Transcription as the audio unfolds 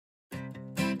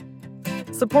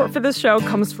Support for this show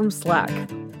comes from Slack.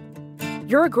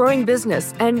 You're a growing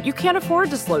business, and you can't afford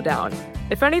to slow down.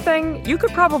 If anything, you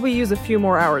could probably use a few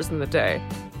more hours in the day.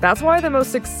 That's why the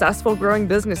most successful growing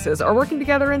businesses are working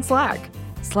together in Slack.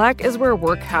 Slack is where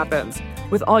work happens,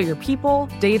 with all your people,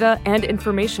 data, and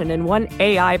information in one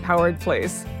AI-powered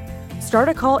place. Start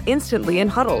a call instantly in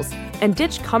huddles and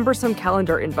ditch cumbersome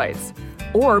calendar invites.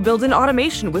 Or build an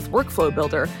automation with Workflow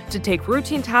Builder to take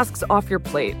routine tasks off your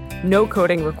plate. No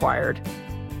coding required.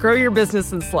 Grow your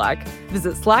business in Slack.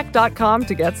 Visit slack.com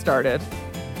to get started.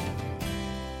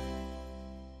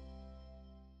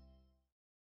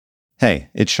 Hey,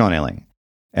 it's Sean Illing.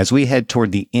 As we head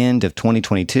toward the end of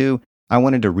 2022, I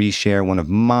wanted to reshare one of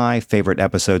my favorite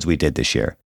episodes we did this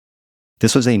year.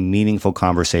 This was a meaningful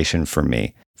conversation for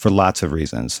me, for lots of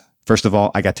reasons. First of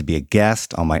all, I got to be a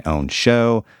guest on my own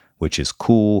show, which is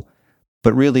cool.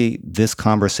 But really, this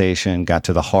conversation got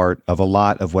to the heart of a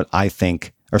lot of what I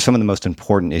think are some of the most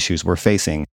important issues we're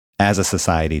facing as a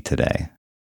society today.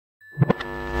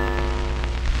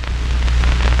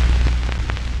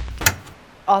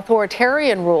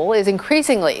 Authoritarian rule is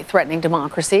increasingly threatening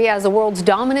democracy as the world's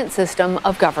dominant system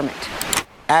of government.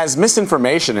 As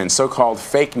misinformation and so-called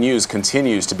fake news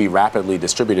continues to be rapidly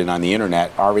distributed on the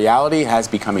internet, our reality has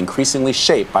become increasingly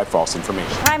shaped by false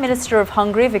information. Prime Minister of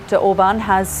Hungary, Viktor Orban,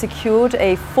 has secured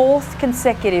a fourth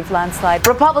consecutive landslide.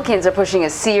 Republicans are pushing a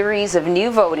series of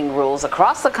new voting rules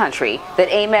across the country that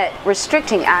aim at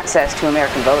restricting access to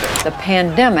American voters. The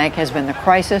pandemic has been the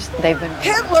crisis they've been...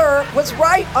 Hitler was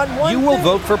right on one thing. You will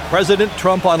vote for President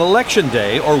Trump on Election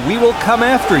Day, or we will come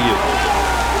after you.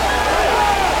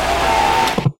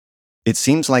 It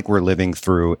seems like we're living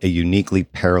through a uniquely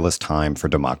perilous time for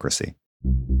democracy.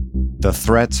 The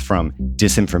threats from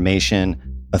disinformation,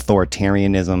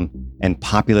 authoritarianism, and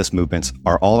populist movements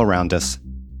are all around us,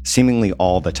 seemingly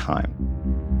all the time.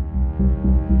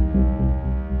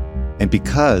 And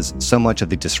because so much of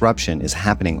the disruption is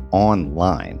happening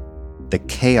online, the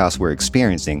chaos we're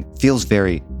experiencing feels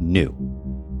very new.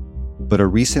 But a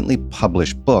recently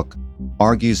published book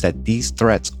argues that these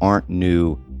threats aren't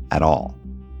new at all.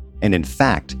 And in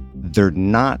fact, they're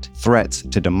not threats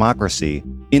to democracy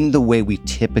in the way we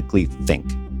typically think.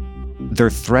 They're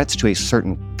threats to a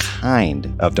certain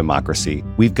kind of democracy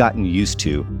we've gotten used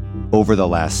to over the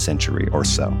last century or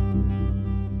so.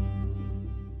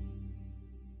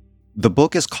 The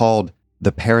book is called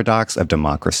The Paradox of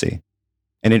Democracy,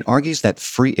 and it argues that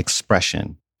free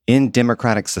expression in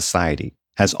democratic society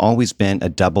has always been a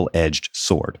double-edged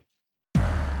sword.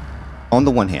 On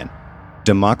the one hand,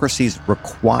 democracies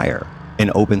require an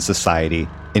open society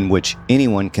in which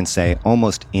anyone can say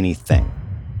almost anything.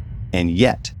 And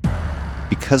yet,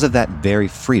 because of that very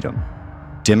freedom,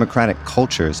 democratic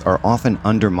cultures are often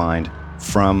undermined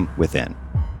from within,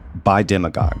 by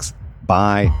demagogues,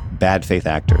 by bad faith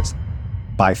actors,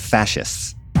 by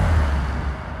fascists.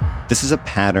 This is a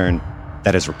pattern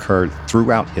that has recurred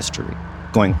throughout history,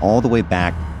 going all the way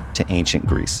back to ancient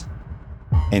Greece.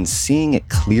 And seeing it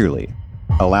clearly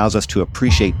allows us to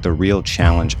appreciate the real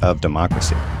challenge of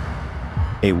democracy.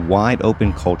 A wide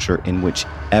open culture in which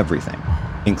everything,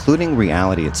 including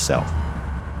reality itself,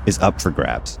 is up for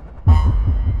grabs.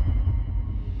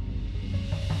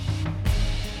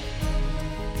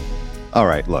 All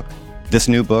right, look, this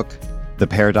new book, The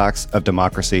Paradox of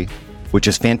Democracy, which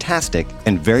is fantastic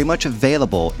and very much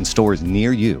available in stores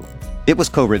near you, it was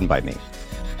co-written by me,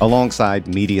 alongside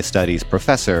media studies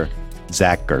professor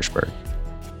Zach Gershberg.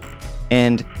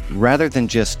 And rather than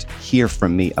just hear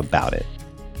from me about it,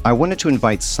 I wanted to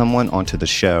invite someone onto the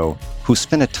show who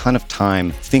spent a ton of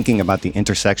time thinking about the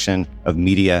intersection of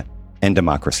media and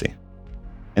democracy.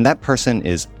 And that person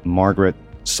is Margaret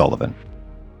Sullivan.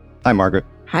 Hi, Margaret.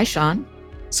 Hi, Sean.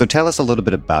 So tell us a little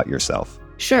bit about yourself.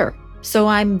 Sure. So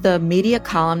I'm the media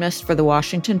columnist for The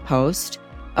Washington Post,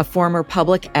 a former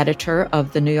public editor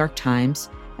of The New York Times,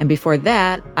 and before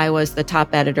that, I was the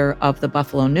top editor of the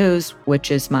Buffalo News, which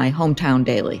is my hometown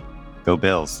daily. Go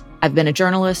Bills. I've been a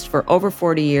journalist for over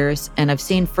 40 years, and I've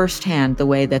seen firsthand the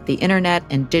way that the internet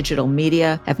and digital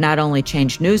media have not only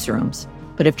changed newsrooms,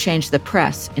 but have changed the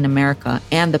press in America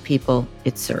and the people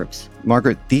it serves.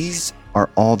 Margaret, these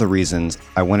are all the reasons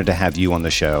I wanted to have you on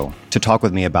the show to talk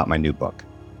with me about my new book.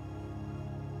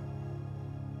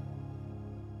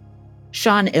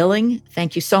 Sean Illing,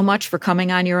 thank you so much for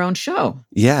coming on your own show.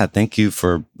 Yeah, thank you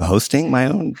for hosting my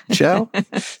own show.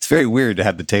 It's very weird to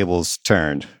have the tables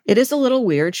turned. It is a little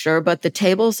weird, sure, but the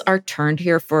tables are turned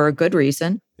here for a good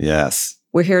reason. Yes.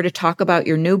 We're here to talk about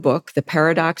your new book, The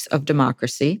Paradox of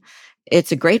Democracy.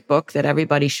 It's a great book that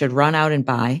everybody should run out and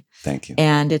buy. Thank you.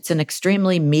 And it's an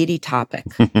extremely meaty topic.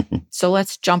 So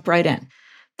let's jump right in.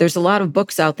 There's a lot of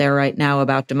books out there right now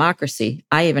about democracy.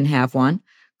 I even have one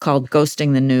called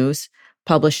Ghosting the News,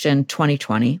 published in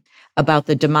 2020, about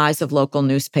the demise of local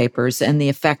newspapers and the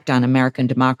effect on American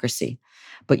democracy.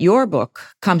 But your book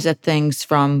comes at things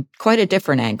from quite a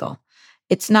different angle.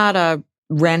 It's not a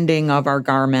rending of our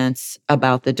garments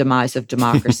about the demise of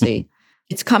democracy.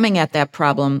 It's coming at that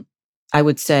problem, I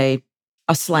would say,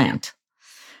 aslant.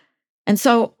 And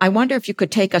so I wonder if you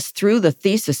could take us through the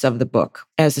thesis of the book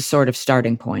as a sort of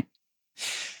starting point.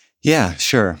 Yeah,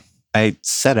 sure. I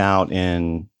set out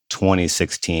in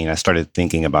 2016. I started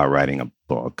thinking about writing a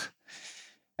book.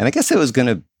 And I guess it was going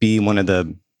to be one of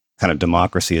the kind of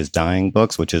democracy is dying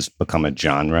books, which has become a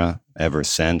genre ever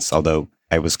since, although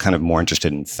I was kind of more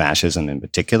interested in fascism in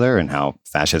particular and how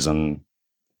fascism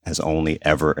has only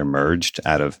ever emerged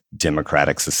out of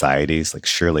democratic societies. Like,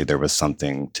 surely there was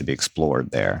something to be explored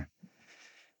there.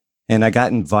 And I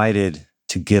got invited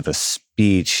to give a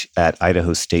speech at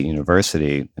Idaho State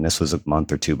University, and this was a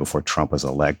month or two before Trump was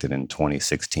elected in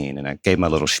 2016. And I gave my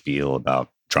little spiel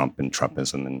about Trump and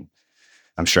Trumpism, and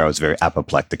I'm sure I was very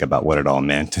apoplectic about what it all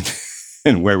meant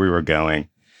and where we were going.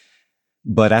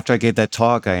 But after I gave that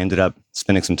talk, I ended up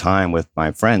spending some time with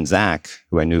my friend, Zach,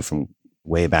 who I knew from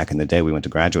way back in the day. We went to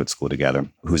graduate school together,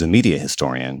 who's a media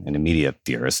historian and a media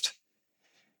theorist.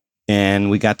 And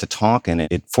we got to talk, and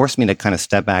it forced me to kind of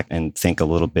step back and think a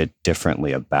little bit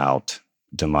differently about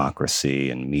democracy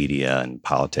and media and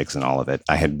politics and all of it.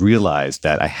 I had realized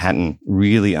that I hadn't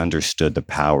really understood the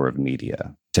power of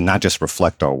media to not just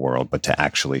reflect our world, but to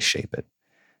actually shape it.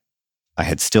 I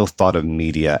had still thought of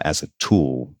media as a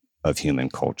tool of human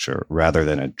culture rather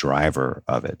than a driver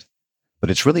of it. But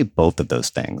it's really both of those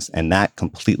things. And that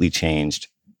completely changed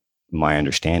my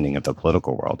understanding of the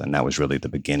political world. And that was really the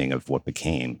beginning of what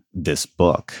became this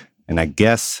book. And I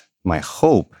guess my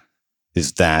hope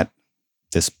is that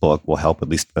this book will help at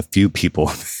least a few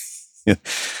people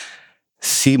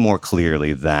see more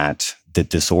clearly that the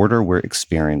disorder we're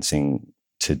experiencing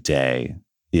today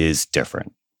is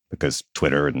different, because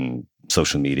Twitter and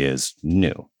social media is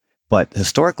new. But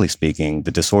historically speaking,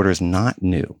 the disorder is not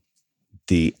new.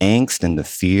 The angst and the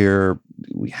fear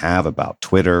we have about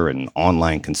Twitter and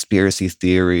online conspiracy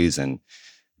theories and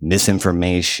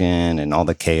misinformation and all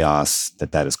the chaos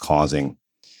that is causing,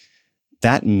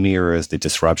 that mirrors the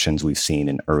disruptions we've seen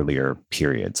in earlier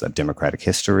periods of democratic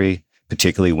history,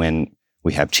 particularly when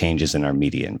we have changes in our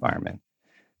media environment.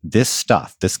 This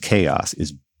stuff, this chaos,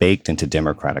 is baked into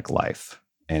democratic life.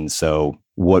 And so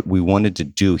what we wanted to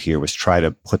do here was try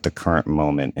to put the current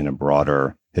moment in a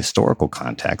broader historical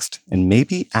context and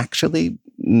maybe actually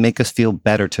make us feel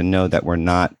better to know that we're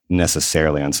not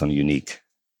necessarily on some unique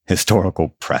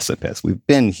historical precipice. We've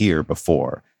been here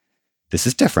before. This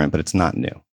is different, but it's not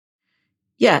new.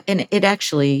 Yeah, and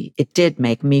it did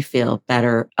make me feel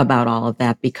better about all of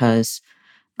that, because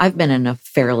I've been in a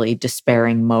fairly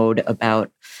despairing mode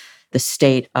about the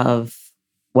state of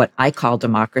what I call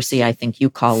democracy. I think you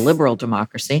call liberal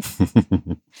democracy,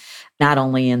 not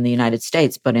only in the United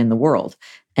States, but in the world.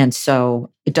 And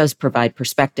so it does provide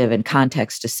perspective and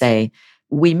context to say,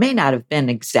 we may not have been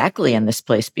exactly in this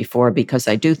place before, because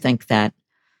I do think that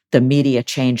the media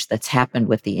change that's happened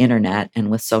with the internet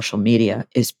and with social media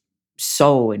is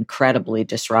so incredibly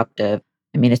disruptive.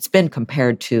 I mean, it's been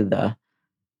compared to the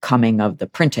coming of the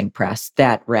printing press,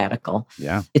 that radical.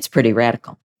 Yeah. It's pretty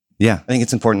radical. Yeah, I think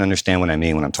it's important to understand what I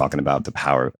mean when I'm talking about the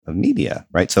power of media,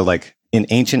 right? So like in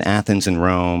ancient Athens and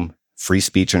Rome, free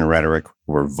speech and rhetoric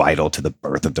were vital to the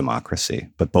birth of democracy.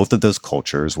 But both of those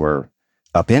cultures were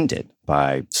upended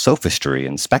by sophistry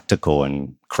and spectacle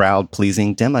and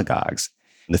crowd-pleasing demagogues.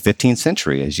 In the 15th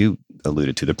century, as you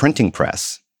alluded to, the printing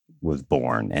press was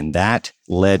born, and that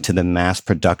led to the mass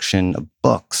production of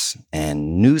books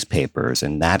and newspapers,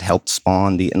 and that helped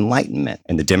spawn the Enlightenment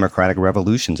and the democratic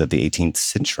revolutions of the 18th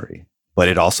century. But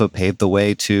it also paved the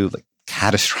way to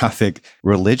catastrophic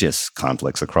religious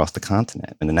conflicts across the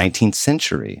continent. In the 19th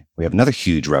century, we have another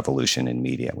huge revolution in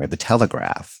media. We have the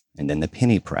telegraph and then the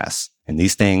penny press. And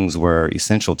these things were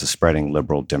essential to spreading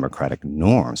liberal democratic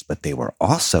norms, but they were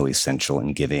also essential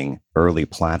in giving early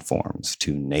platforms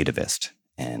to nativist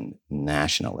and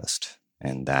nationalist.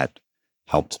 And that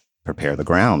helped prepare the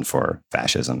ground for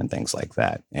fascism and things like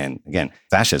that. And again,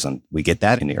 fascism, we get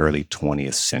that in the early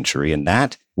 20th century, and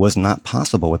that was not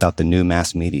possible without the new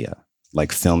mass media,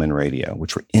 like film and radio,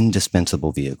 which were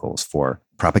indispensable vehicles for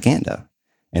propaganda.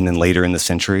 And then later in the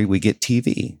century, we get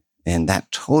TV, and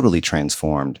that totally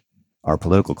transformed our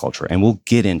political culture. And we'll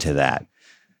get into that.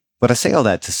 But I say all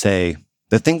that to say,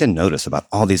 the thing to notice about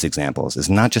all these examples is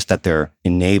not just that they're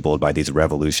enabled by these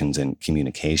revolutions in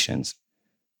communications,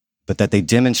 but that they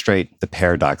demonstrate the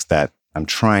paradox that I'm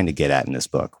trying to get at in this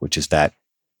book, which is that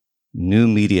new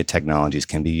media technologies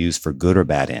can be used for good or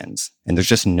bad ends. And there's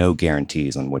just no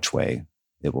guarantees on which way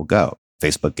it will go.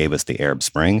 Facebook gave us the Arab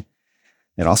Spring.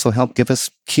 It also helped give us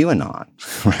QAnon,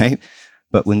 right?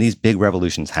 But when these big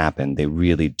revolutions happen, they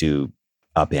really do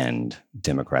upend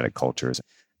democratic cultures.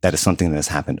 That is something that has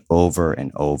happened over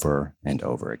and over and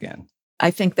over again.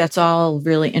 I think that's all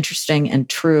really interesting and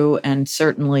true. And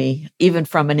certainly, even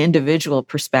from an individual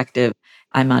perspective,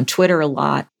 I'm on Twitter a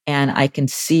lot and I can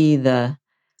see the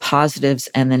positives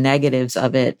and the negatives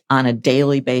of it on a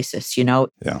daily basis.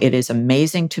 It is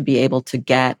amazing to be able to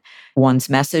get one's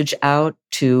message out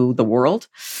to the world.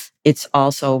 It's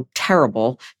also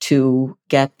terrible to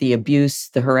get the abuse,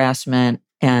 the harassment,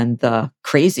 and the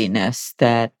craziness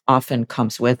that often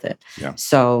comes with it. Yeah.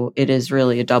 So it is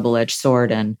really a double-edged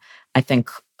sword. And I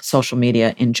think social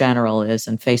media in general is,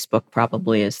 and Facebook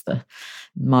probably is the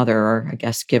mother, or I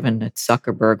guess given it's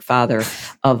Zuckerberg, father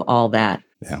of all that.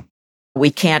 Yeah. We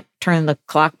can't turn the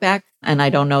clock back, and I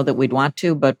don't know that we'd want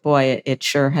to, but boy, it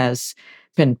sure has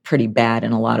been pretty bad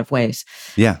in a lot of ways.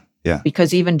 Yeah, yeah.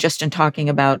 Because even just in talking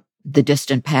about the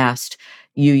distant past,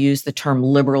 you use the term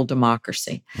liberal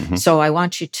democracy. Mm-hmm. So I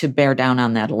want you to bear down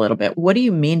on that a little bit. What do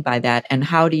you mean by that, and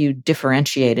how do you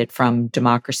differentiate it from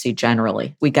democracy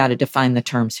generally? We got to define the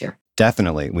terms here.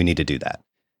 Definitely, we need to do that.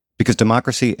 Because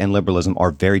democracy and liberalism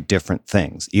are very different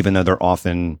things, even though they're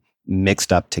often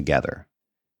mixed up together.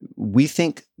 We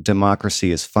think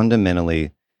democracy is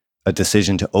fundamentally a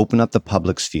decision to open up the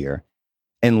public sphere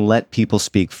and let people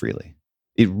speak freely.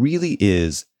 It really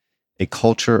is a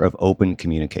culture of open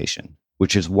communication,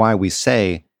 which is why we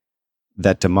say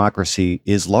that democracy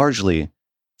is largely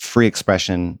free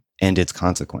expression and its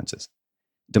consequences.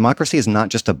 Democracy is not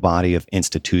just a body of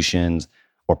institutions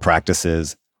or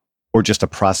practices or just a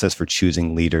process for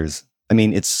choosing leaders. I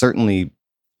mean, it's certainly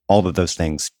all of those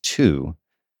things too,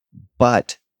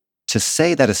 but to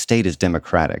say that a state is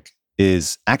democratic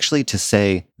is actually to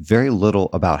say very little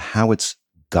about how it's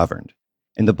governed.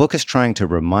 And the book is trying to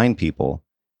remind people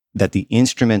that the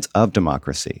instruments of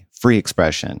democracy, free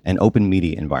expression, and open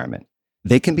media environment,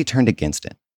 they can be turned against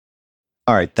it.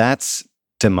 All right, that's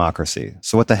democracy.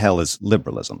 So what the hell is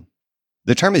liberalism?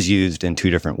 The term is used in two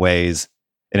different ways.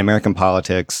 In American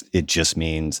politics, it just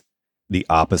means the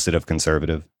opposite of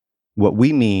conservative. What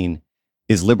we mean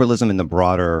is liberalism in the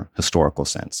broader historical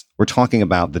sense. We're talking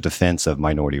about the defense of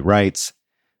minority rights,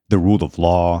 the rule of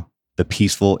law, the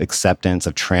peaceful acceptance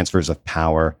of transfers of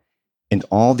power, and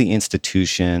all the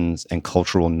institutions and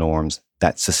cultural norms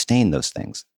that sustain those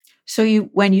things. So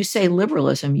when you say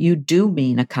liberalism, you do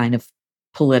mean a kind of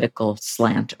political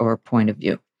slant or point of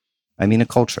view. I mean a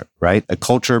culture, right? A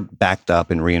culture backed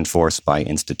up and reinforced by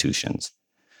institutions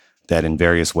that in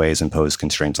various ways impose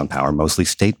constraints on power, mostly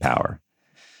state power.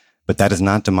 But that is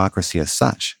not democracy as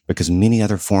such, because many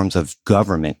other forms of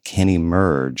government can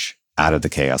emerge out of the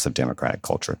chaos of democratic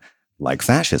culture, like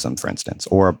fascism, for instance,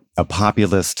 or a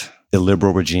populist,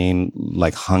 illiberal regime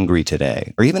like Hungary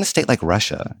today, or even a state like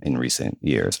Russia in recent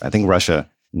years. I think Russia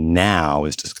now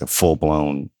is just a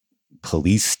full-blown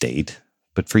police state,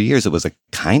 but for years it was a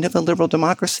kind of a liberal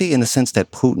democracy in the sense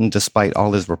that Putin, despite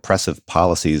all his repressive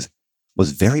policies,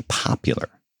 was very popular.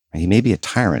 He may be a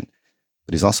tyrant,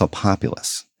 but he's also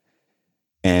populous.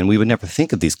 And we would never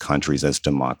think of these countries as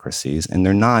democracies, and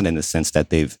they're not in the sense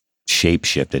that they've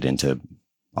shape-shifted into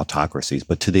autocracies,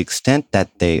 but to the extent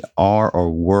that they are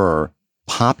or were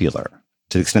popular,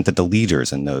 to the extent that the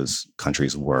leaders in those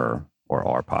countries were or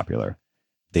are popular,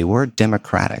 they were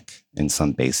democratic in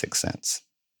some basic sense.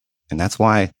 And that's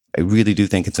why I really do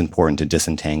think it's important to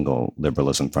disentangle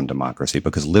liberalism from democracy,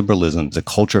 because liberalism is a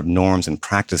culture of norms and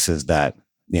practices that,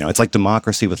 it's like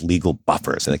democracy with legal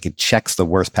buffers. Like it checks the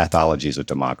worst pathologies of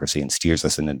democracy and steers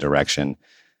us in a direction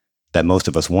that most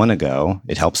of us want to go.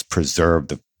 It helps preserve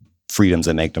the freedoms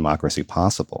that make democracy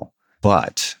possible,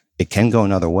 but it can go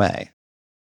another way.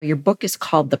 Your book is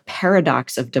called The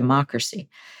Paradox of Democracy.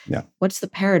 Yeah. What's the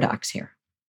paradox here?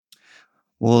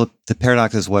 Well, the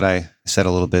paradox is what I said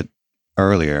a little bit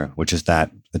earlier, which is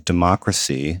that a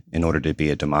democracy, in order to be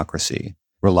a democracy,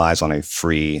 relies on a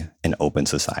free and open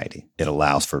society. It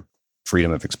allows for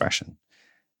freedom of expression.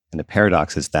 And the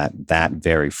paradox is that that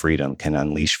very freedom can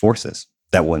unleash forces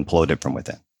that will implode it from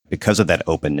within. Because of that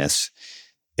openness,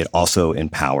 it also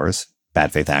empowers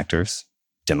bad faith actors,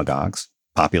 demagogues,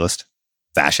 populist,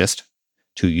 fascist,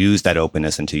 to use that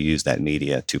openness and to use that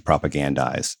media to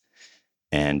propagandize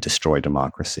and destroy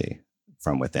democracy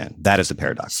from within. That is the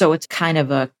paradox. So it's kind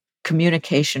of a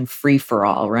communication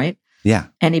free-for-all, right? Yeah.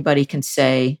 Anybody can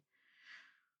say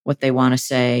what they want to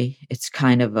say. It's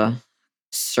kind of a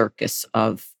circus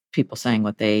of people saying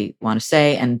what they want to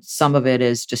say. And some of it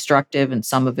is destructive and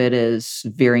some of it is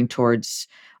veering towards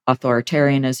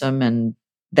authoritarianism. And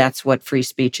that's what free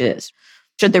speech is.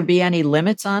 Should there be any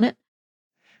limits on it?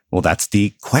 Well, that's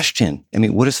the question. I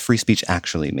mean, what does free speech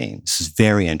actually mean? This is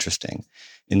very interesting.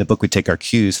 In the book, we take our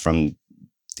cues from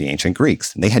the ancient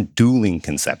Greeks. They had dueling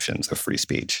conceptions of free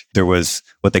speech. There was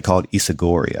what they called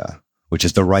isagoria, which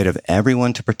is the right of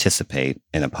everyone to participate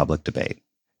in a public debate.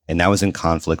 And that was in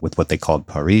conflict with what they called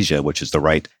parrhesia, which is the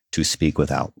right to speak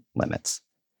without limits.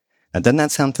 Now, doesn't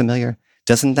that sound familiar?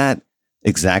 Doesn't that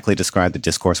exactly describe the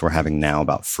discourse we're having now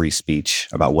about free speech,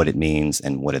 about what it means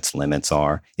and what its limits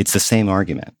are? It's the same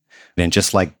argument. And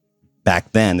just like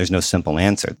back then, there's no simple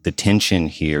answer. The tension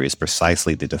here is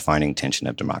precisely the defining tension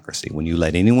of democracy. When you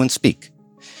let anyone speak,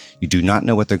 you do not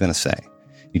know what they're going to say.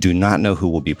 You do not know who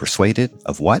will be persuaded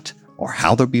of what or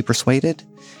how they'll be persuaded.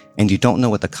 And you don't know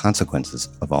what the consequences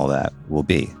of all that will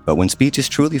be. But when speech is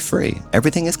truly free,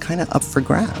 everything is kind of up for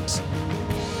grabs.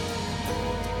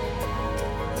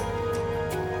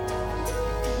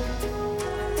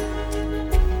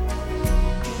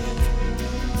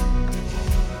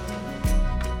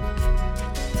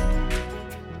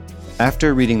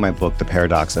 After reading my book, The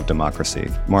Paradox of Democracy,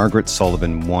 Margaret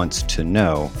Sullivan wants to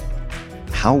know,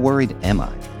 how worried am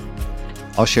I?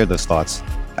 I'll share those thoughts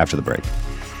after the break.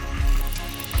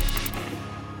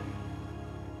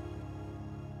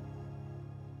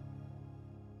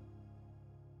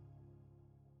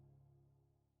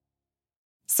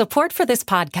 Support for this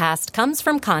podcast comes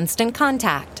from Constant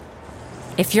Contact.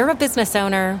 If you're a business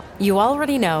owner, you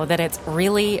already know that it's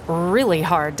really, really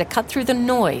hard to cut through the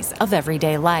noise of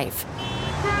everyday life.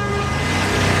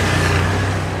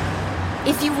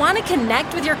 If you want to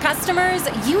connect with your customers,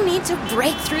 you need to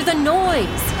break through the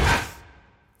noise.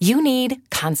 You need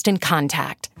Constant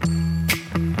Contact.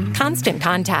 Constant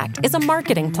Contact is a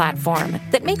marketing platform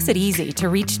that makes it easy to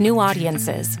reach new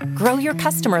audiences, grow your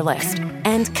customer list,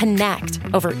 and connect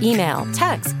over email,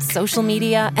 text, social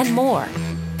media, and more.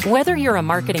 Whether you're a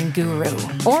marketing guru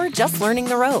or just learning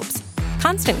the ropes,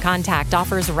 Constant Contact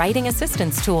offers writing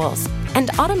assistance tools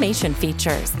and automation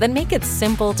features that make it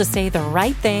simple to say the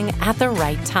right thing at the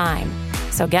right time.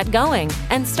 So get going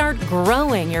and start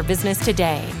growing your business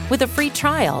today with a free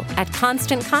trial at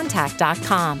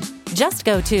ConstantContact.com. Just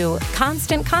go to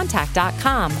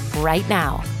ConstantContact.com right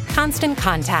now. Constant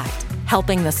Contact,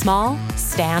 helping the small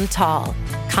stand tall.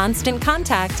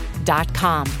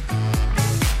 ConstantContact.com.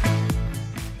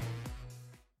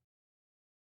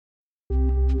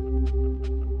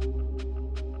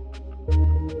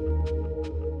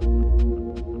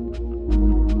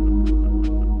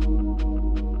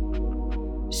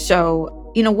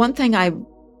 So, one thing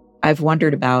I've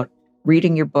wondered about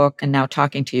reading your book and now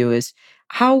talking to you is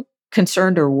how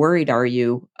concerned or worried are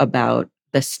you about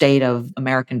the state of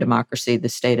American democracy, the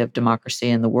state of democracy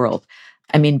in the world?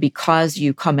 I mean, because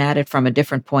you come at it from a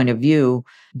different point of view,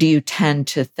 do you tend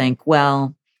to think,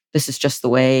 well, this is just the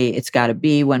way it's got to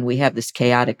be when we have this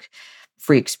chaotic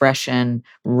free expression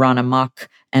run amok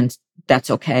and that's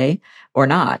okay or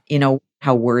not?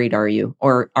 How worried are you,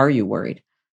 or are you worried?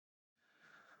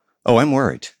 Oh, I'm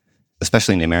worried,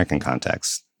 especially in the American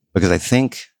context, because I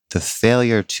think the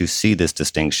failure to see this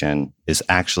distinction is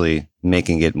actually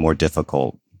making it more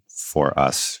difficult for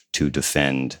us to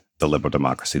defend the liberal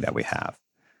democracy that we have.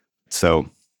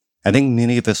 So I think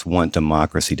many of us want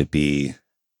democracy to be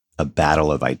a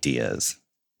battle of ideas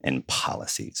and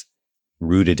policies,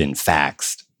 rooted in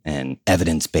facts and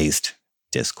evidence-based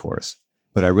discourse.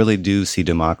 But I really do see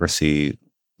democracy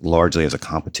largely as a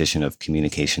competition of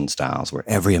communication styles where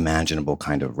every imaginable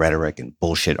kind of rhetoric and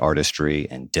bullshit artistry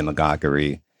and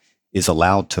demagoguery is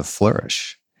allowed to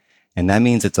flourish. And that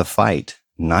means it's a fight,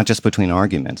 not just between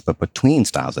arguments, but between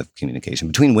styles of communication,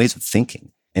 between ways of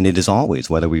thinking. And it is always,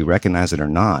 whether we recognize it or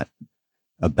not,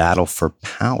 a battle for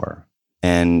power.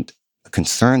 And a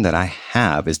concern that I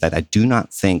have is that I do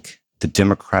not think the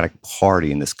Democratic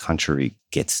Party in this country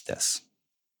gets this.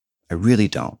 I really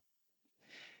don't.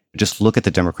 Just look at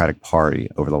the Democratic Party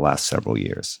over the last several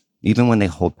years. Even when they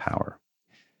hold power,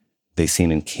 they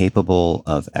seem incapable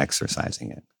of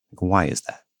exercising it. Why is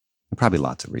that? There are probably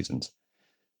lots of reasons.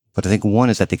 But I think one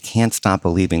is that they can't stop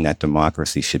believing that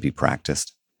democracy should be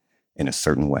practiced in a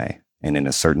certain way and in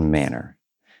a certain manner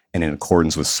and in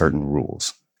accordance with certain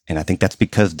rules. And I think that's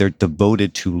because they're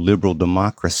devoted to liberal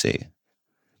democracy.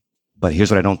 But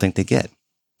here's what I don't think they get.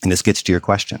 And this gets to your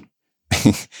question.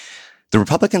 The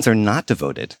Republicans are not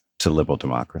devoted to liberal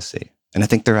democracy. And I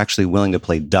think they're actually willing to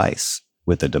play dice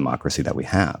with the democracy that we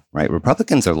have, right?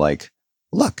 Republicans are like,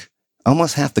 look,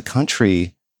 almost half the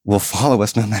country will follow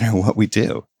us no matter what we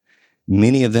do.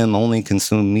 Many of them only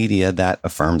consume media that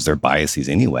affirms their biases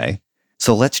anyway.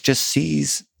 So let's just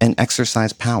seize and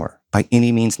exercise power by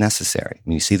any means necessary. I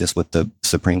mean, you see this with the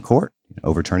Supreme Court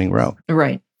overturning Roe.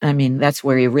 Right. I mean, that's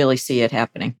where you really see it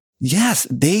happening. Yes,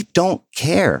 they don't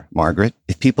care, Margaret,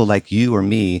 if people like you or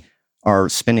me are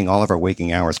spending all of our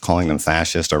waking hours calling them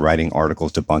fascist or writing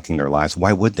articles debunking their lives.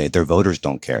 Why would they? Their voters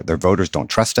don't care. Their voters don't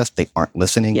trust us. They aren't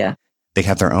listening. Yeah. They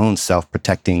have their own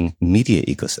self-protecting media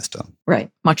ecosystem.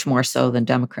 Right. Much more so than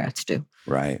Democrats do.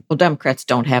 Right. Well, Democrats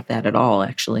don't have that at all,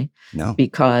 actually. No.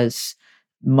 Because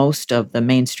most of the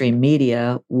mainstream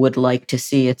media would like to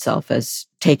see itself as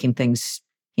taking things,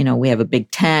 we have a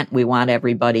big tent. We want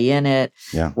everybody in it.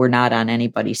 Yeah. We're not on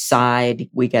anybody's side.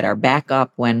 We get our back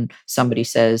up when somebody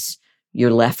says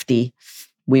you're lefty.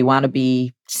 We want to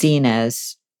be seen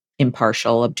as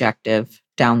impartial, objective,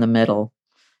 down the middle,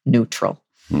 neutral.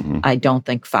 Mm-hmm. I don't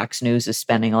think Fox News is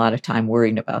spending a lot of time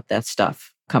worrying about that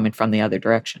stuff coming from the other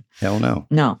direction. Hell no.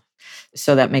 No.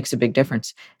 So that makes a big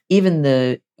difference. Even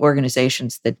the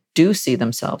organizations that do see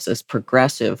themselves as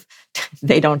progressive,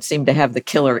 they don't seem to have the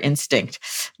killer instinct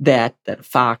that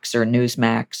Fox or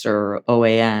Newsmax or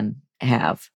OAN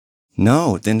have.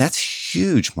 No, then that's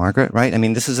huge, Margaret, right? I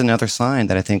mean, this is another sign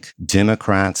that I think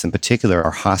Democrats in particular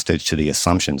are hostage to the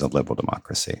assumptions of liberal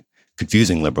democracy,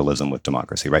 confusing liberalism with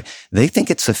democracy, right? They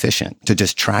think it's sufficient to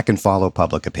just track and follow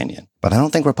public opinion. But I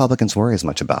don't think Republicans worry as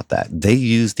much about that. They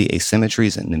use the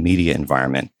asymmetries in the media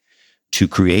environment to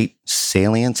create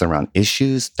salience around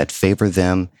issues that favor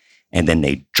them, and then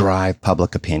they drive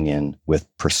public opinion with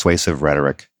persuasive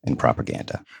rhetoric and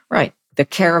propaganda. Right. The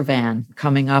caravan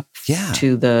coming up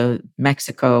to the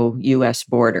Mexico-U.S.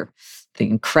 border, the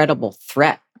incredible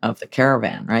threat of the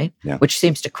caravan, right? Yeah. Which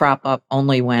seems to crop up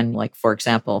only when, like, for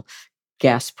example,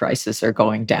 gas prices are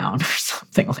going down or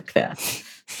something like that.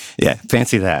 Yeah,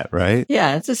 fancy that, right?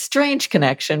 Yeah, it's a strange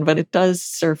connection, but it does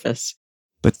surface.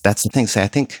 But that's the thing. I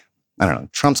think,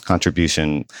 Trump's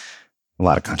contribution, a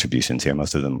lot of contributions here,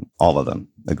 most of them, all of them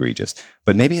egregious.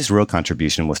 But maybe his real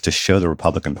contribution was to show the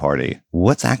Republican Party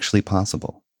what's actually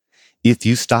possible if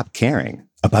you stop caring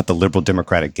about the liberal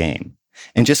democratic game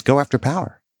and just go after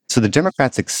power. So the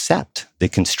Democrats accept the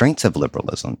constraints of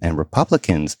liberalism, and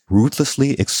Republicans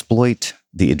ruthlessly exploit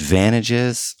the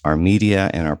advantages our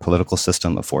media and our political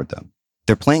system afford them.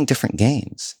 They're playing different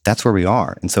games. That's where we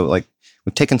are. And so,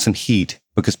 we've taken some heat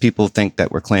because people think that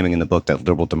we're claiming in the book that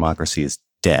liberal democracy is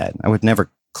dead. I would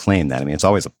never claim that. I mean, it's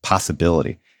always a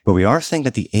possibility. But we are saying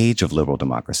that the age of liberal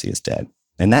democracy is dead.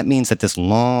 And that means that this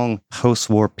long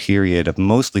post-war period of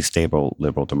mostly stable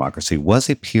liberal democracy was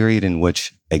a period in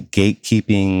which a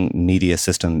gatekeeping media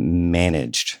system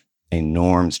managed a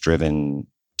norms-driven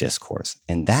discourse.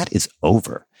 And that is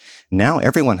over. Now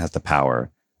everyone has the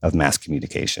power of mass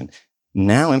communication.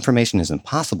 Now information is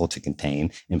impossible to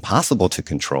contain, impossible to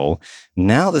control.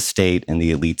 Now the state and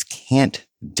the elites can't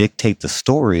dictate the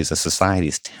stories a society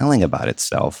is telling about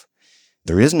itself.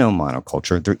 There is no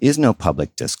monoculture. There is no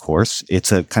public discourse.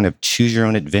 It's a kind of choose your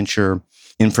own adventure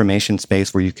information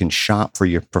space where you can shop for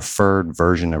your preferred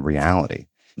version of reality.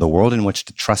 The world in which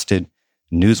the trusted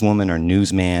newswoman or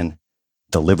newsman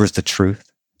delivers the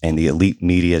truth and the elite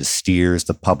media steers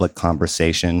the public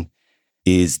conversation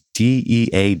is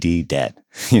DEAD dead.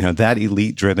 That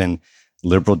elite-driven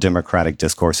liberal democratic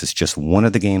discourse is just one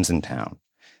of the games in town.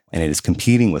 And it is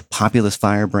competing with populist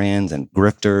firebrands and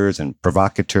grifters and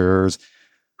provocateurs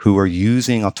who are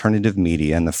using alternative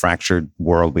media in the fractured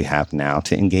world we have now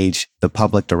to engage the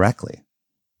public directly.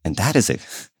 And that's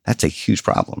a huge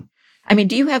problem. I mean,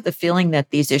 do you have the feeling that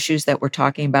these issues that we're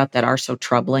talking about that are so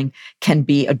troubling can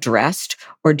be addressed?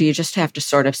 Or do you just have to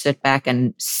sort of sit back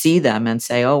and see them and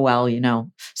say, oh, well,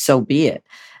 so be it?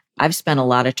 I've spent a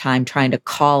lot of time trying to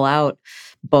call out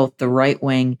both the right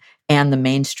wing and the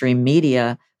mainstream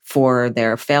media for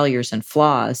their failures and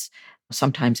flaws.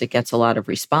 Sometimes it gets a lot of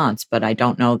response, but I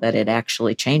don't know that it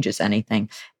actually changes anything.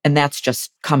 And that's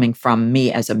just coming from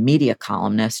me as a media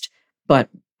columnist. But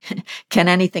can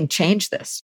anything change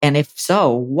this? And if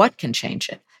so, what can change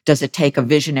it? Does it take a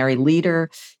visionary leader?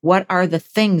 What are the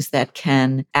things that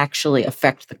can actually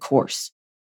affect the course?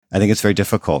 I think it's very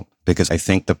difficult because I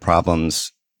think the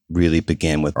problems really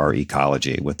begin with our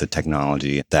ecology, with the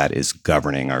technology that is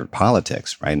governing our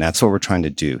politics, right? And that's what we're trying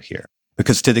to do here.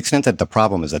 Because to the extent that the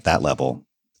problem is at that level,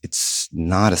 it's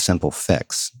not a simple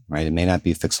fix, right? It may not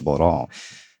be fixable at all.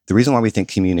 The reason why we think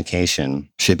communication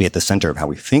should be at the center of how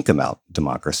we think about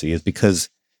democracy is because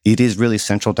it is really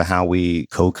central to how we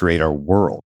co-create our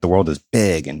world. The world is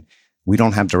big and we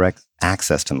don't have direct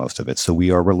access to most of it. So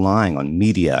we are relying on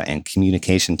media and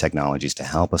communication technologies to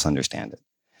help us understand it.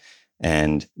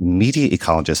 And media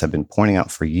ecologists have been pointing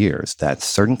out for years that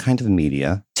certain kinds of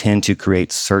media tend to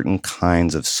create certain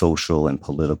kinds of social and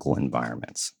political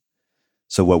environments.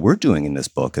 So what we're doing in this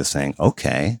book is saying,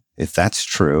 okay, if that's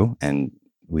true, and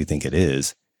we think it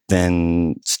is,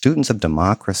 then students of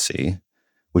democracy,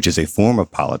 which is a form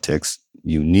of politics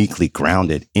uniquely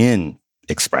grounded in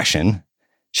expression,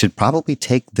 should probably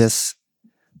take this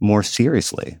more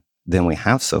seriously than we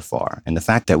have so far. And the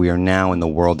fact that we are now in the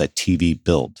world that TV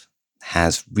built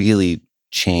has really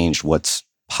changed what's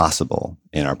possible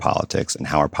in our politics and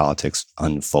how our politics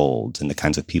unfolds and the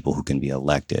kinds of people who can be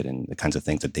elected and the kinds of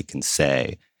things that they can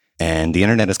say. And the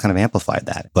internet has kind of amplified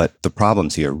that. But the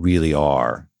problems here really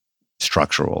are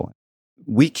structural.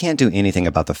 We can't do anything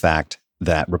about the fact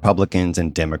that Republicans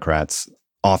and Democrats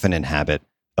often inhabit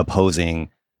opposing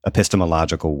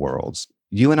epistemological worlds.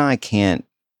 You and I can't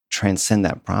transcend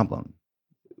that problem.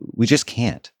 We just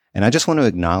can't. And I just want to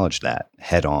acknowledge that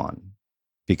head on,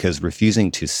 because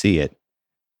refusing to see it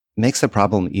makes the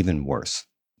problem even worse.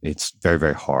 It's very,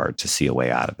 very hard to see a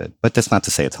way out of it. But that's not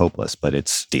to say it's hopeless, but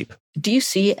it's deep. Do you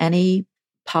see any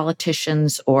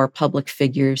politicians or public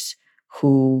figures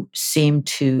who seem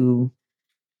to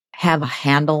have a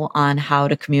handle on how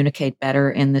to communicate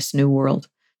better in this new world?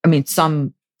 I mean,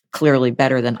 some clearly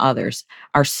better than others.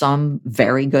 Are some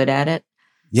very good at it?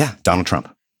 Yeah, Donald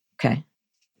Trump. Okay.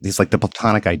 He's like the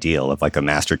platonic ideal of like a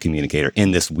master communicator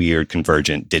in this weird,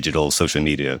 convergent, digital, social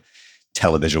media,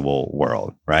 televisual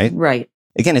world, right? Right.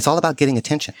 Again, it's all about getting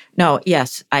attention. No,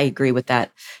 yes, I agree with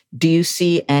that. Do you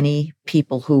see any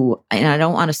people who, and I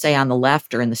don't want to say on the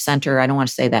left or in the center, I don't want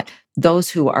to say that, those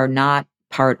who are not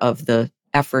part of the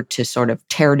effort to sort of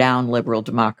tear down liberal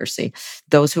democracy,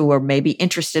 those who are maybe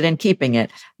interested in keeping it,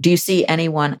 do you see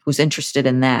anyone who's interested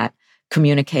in that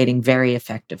communicating very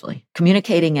effectively,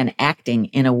 communicating and acting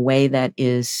in a way that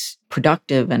is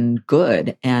productive and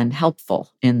good and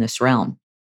helpful in this realm?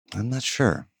 I'm not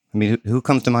sure. I mean, who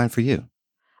comes to mind for you?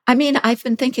 I mean, I've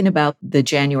been thinking about the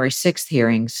January 6th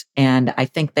hearings, and I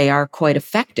think they are quite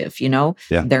effective. You know,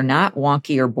 They're not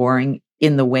wonky or boring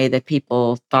in the way that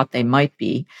people thought they might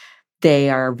be. They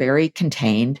are very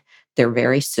contained. They're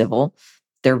very civil.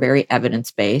 They're very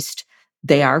evidence-based.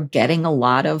 They are getting a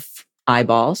lot of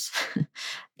eyeballs.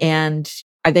 And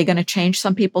are they going to change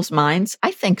some people's minds?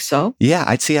 I think so. Yeah,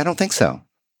 I don't think so.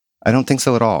 I don't think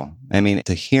so at all. I mean,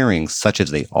 the hearings, such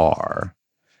as they are,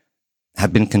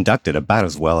 have been conducted about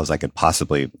as well as I could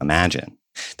possibly imagine.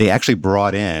 They actually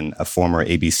brought in a former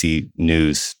ABC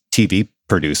News TV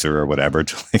producer or whatever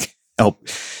to like help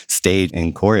stage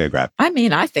and choreograph. I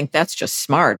mean, I think that's just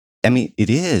smart. I mean, it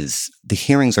is. The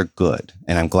hearings are good,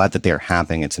 and I'm glad that they are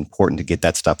happening. It's important to get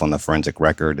that stuff on the forensic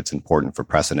record. It's important for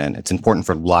precedent. It's important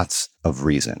for lots of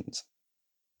reasons.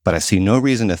 But I see no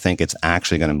reason to think it's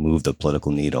actually going to move the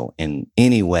political needle in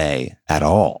any way at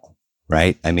all,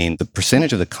 right? I mean, the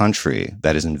percentage of the country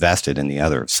that is invested in the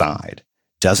other side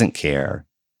doesn't care,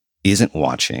 isn't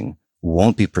watching,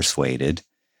 won't be persuaded.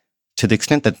 To the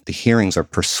extent that the hearings are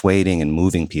persuading and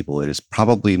moving people, it is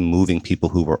probably moving people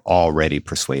who were already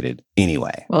persuaded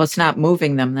anyway. Well, it's not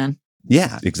moving them then.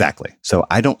 Yeah, exactly. So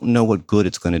I don't know what good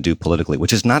it's going to do politically,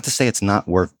 which is not to say it's not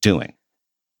worth doing.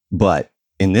 But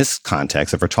in this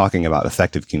context, if we're talking about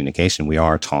effective communication, we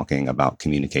are talking about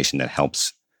communication that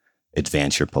helps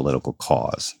advance your political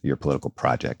cause, your political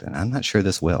project. And I'm not sure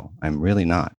this will. I'm really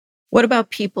not. What about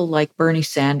people like Bernie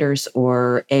Sanders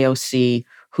or AOC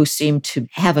who seem to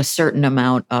have a certain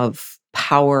amount of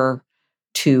power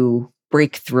to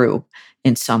break through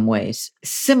in some ways,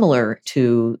 similar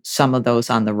to some of those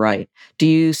on the right? Do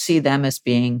you see them as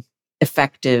being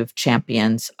effective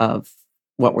champions of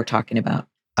what we're talking about?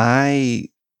 I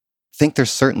think they're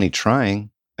certainly trying.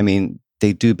 I mean,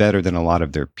 they do better than a lot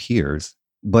of their peers.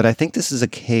 But I think this is a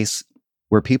case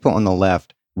where people on the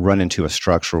left run into a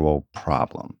structural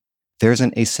problem. There's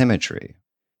an asymmetry.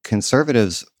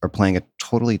 Conservatives are playing a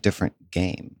totally different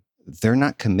game. They're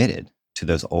not committed to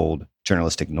those old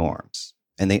journalistic norms,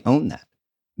 and they own that.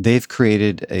 They've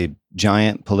created a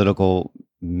giant political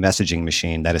messaging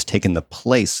machine that has taken the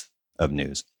place of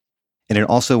news. And it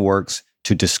also works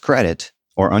to discredit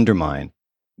or undermine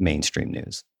mainstream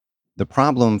news. The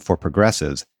problem for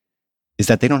progressives is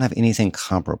that they don't have anything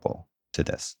comparable to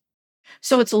this.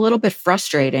 So it's a little bit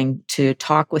frustrating to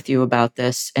talk with you about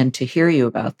this and to hear you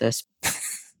about this.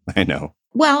 I know.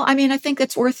 Well, I mean, I think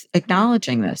it's worth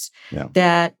acknowledging this,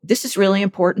 that this is really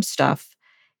important stuff.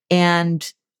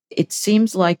 And it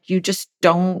seems like you just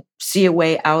don't see a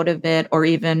way out of it or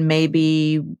even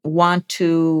maybe want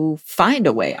to find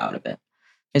a way out of it.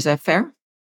 Is that fair?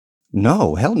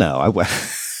 No, hell no. I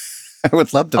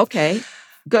would love to. Okay,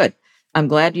 good. I'm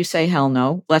glad you say hell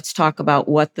no. Let's talk about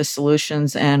what the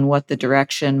solutions and what the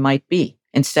direction might be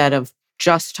instead of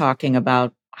just talking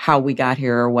about how we got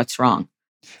here or what's wrong.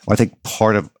 Well, I think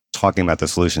part of talking about the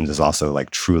solutions is also like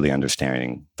truly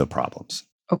understanding the problems.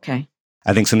 Okay.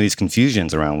 I think some of these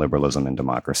confusions around liberalism and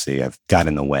democracy have got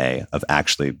in the way of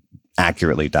actually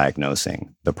accurately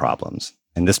diagnosing the problems.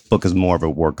 And this book is more of a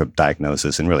work of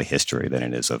diagnosis and really history than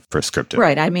it is of prescriptive.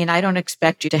 Right. I mean, I don't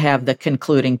expect you to have the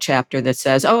concluding chapter that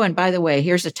says, oh, and by the way,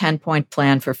 here's a 10-point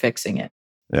plan for fixing it.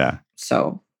 Yeah.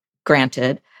 So,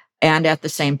 granted. And at the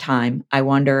same time, I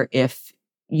wonder if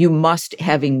you must,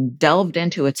 having delved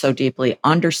into it so deeply,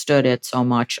 understood it so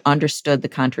much, understood the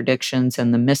contradictions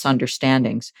and the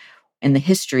misunderstandings in the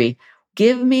history,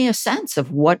 give me a sense of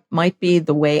what might be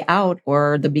the way out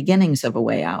or the beginnings of a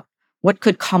way out. What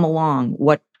could come along?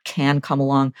 What can come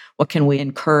along? What can we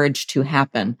encourage to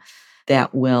happen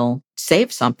that will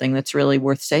save something that's really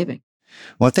worth saving?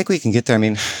 Well, I think we can get there. I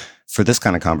mean, for this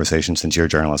kind of conversation, since you're a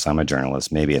journalist, I'm a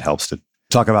journalist, maybe it helps to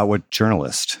talk about what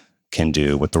journalists can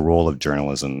do, what the role of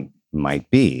journalism might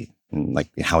be, and like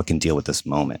how it can deal with this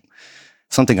moment.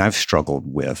 Something I've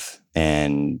struggled with,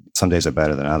 and some days are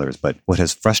better than others, but what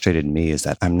has frustrated me is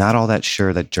that I'm not all that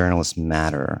sure that journalists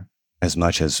matter as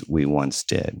much as we once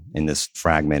did in this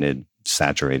fragmented,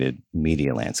 saturated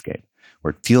media landscape,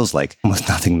 where it feels like almost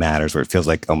nothing matters, where it feels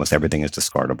like almost everything is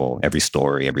discardable. Every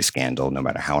story, every scandal, no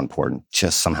matter how important,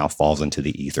 just somehow falls into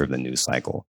the ether of the news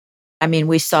cycle. I mean,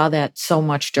 we saw that so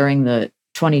much during the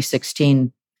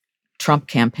 2016 Trump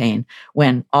campaign,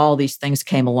 when all these things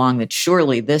came along that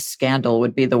surely this scandal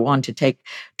would be the one to take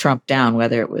Trump down,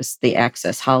 whether it was the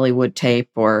Access Hollywood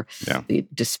tape or the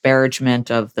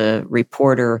disparagement of the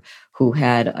reporter who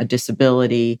had a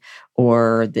disability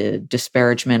or the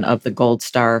disparagement of the Gold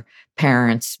Star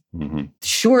parents. Mm-hmm.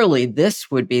 Surely this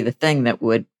would be the thing that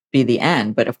would be the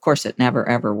end. But of course, it never,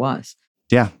 ever was.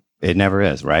 Yeah, it never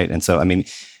is, right? And so, I mean,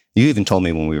 you even told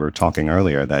me when we were talking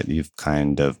earlier that you've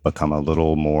kind of become a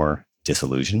little more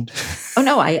disillusioned. Oh,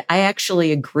 no, I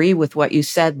actually agree with what you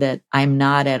said, that I'm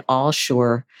not at all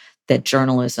sure that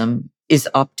journalism is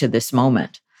up to this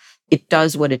moment. It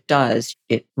does what it does.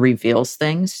 It reveals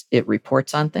things. It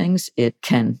reports on things. It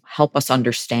can help us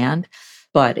understand,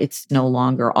 but it's no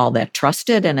longer all that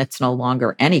trusted, and it's no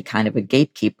longer any kind of a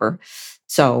gatekeeper.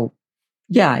 So,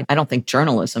 yeah, I don't think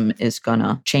journalism is going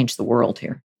to change the world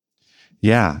here.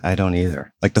 Yeah, I don't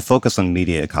either. Like the focus on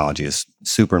media ecology is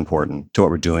super important to what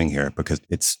we're doing here because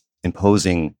it's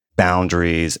imposing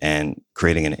boundaries and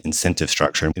creating an incentive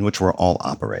structure in which we're all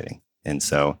operating. And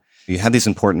so you have these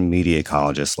important media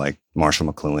ecologists like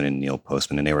Marshall McLuhan and Neil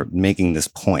Postman, and they were making this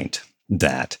point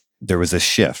that there was a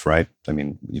shift, right? I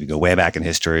mean, you go way back in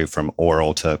history from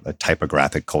oral to a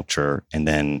typographic culture, and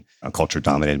then a culture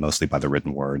dominated mostly by the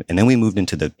written word. And then we moved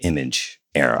into the image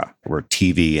era where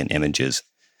TV and images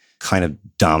kind of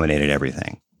dominated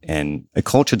everything. And a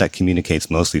culture that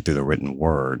communicates mostly through the written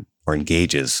word or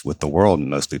engages with the world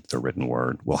mostly through the written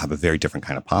word will have a very different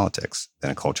kind of politics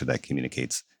than a culture that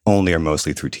communicates only or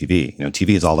mostly through TV. You know,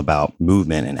 TV is all about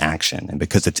movement and action. And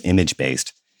because it's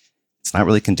image-based, it's not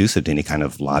really conducive to any kind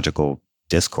of logical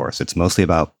discourse. It's mostly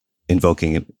about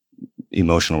invoking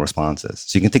emotional responses.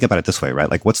 So you can think about it this way,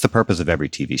 right? Like, what's the purpose of every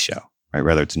TV show, right?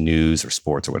 Whether it's news or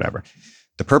sports or whatever.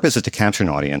 The purpose is to capture an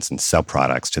audience and sell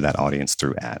products to that audience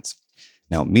through ads.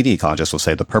 Now, media ecologists will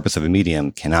say the purpose of a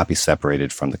medium cannot be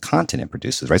separated from the content it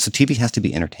produces, right? So TV has to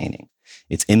be entertaining.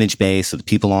 It's image-based, so the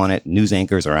people on it, news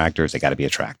anchors or actors, they got to be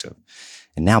attractive.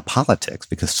 And now politics,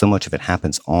 because so much of it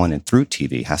happens on and through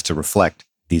TV, has to reflect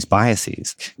these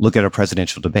biases. Look at our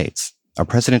presidential debates. Our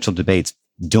presidential debates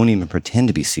don't even pretend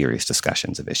to be serious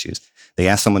discussions of issues. They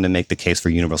ask someone to make the case for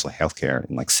universal health care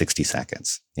in like 60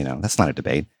 seconds. You know, that's not a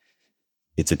debate.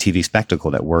 It's a TV spectacle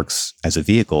that works as a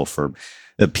vehicle for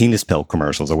the penis pill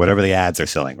commercials or whatever the ads are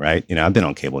selling, right? You know, I've been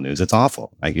on cable news. It's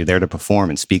awful. Like, you're there to perform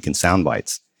and speak in sound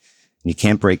bites. And you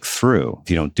can't break through if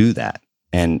you don't do that.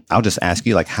 And I'll just ask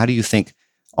you, like, how do you think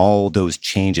all those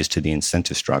changes to the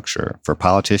incentive structure for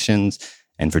politicians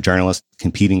and for journalists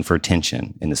competing for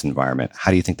attention in this environment, how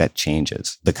do you think that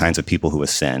changes the kinds of people who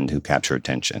ascend, who capture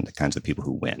attention, the kinds of people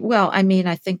who win? Well, I mean,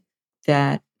 I think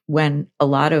that when a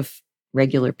lot of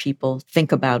regular people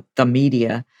think about the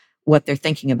media, what they're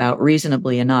thinking about,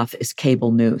 reasonably enough, is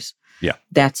cable news. Yeah.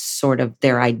 That's sort of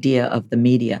their idea of the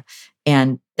media.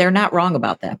 And they're not wrong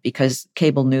about that, because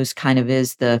cable news kind of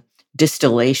is the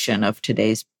distillation of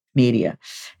today's media.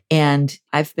 And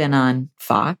I've been on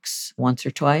Fox once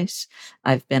or twice.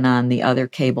 I've been on the other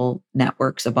cable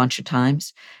networks a bunch of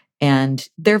times. And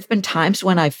there have been times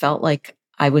when I felt like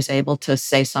I was able to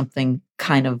say something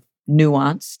kind of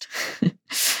nuanced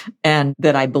and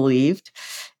that I believed.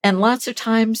 And lots of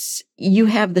times you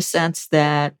have the sense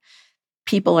that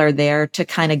people are there to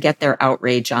kind of get their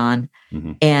outrage on.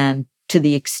 Mm-hmm. And to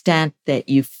the extent that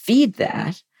you feed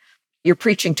that, you're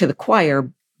preaching to the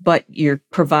choir, but you're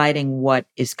providing what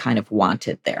is kind of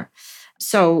wanted there.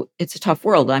 So it's a tough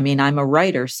world. I mean, I'm a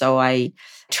writer, so I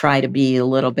try to be a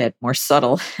little bit more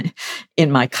subtle in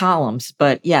my columns.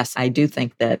 But yes, I do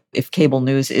think that if cable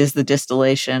news is the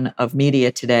distillation of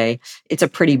media today, it's a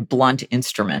pretty blunt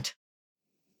instrument.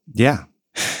 Yeah.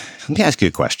 Let me ask you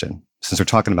a question. Since we're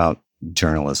talking about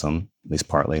journalism, at least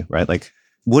partly, right? Like,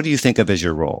 what do you think of as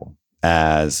your role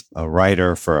as a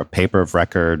writer for a paper of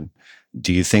record?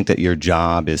 Do you think that your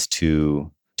job is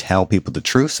to tell people the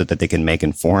truth so that they can make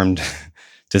informed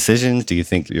decisions? Do you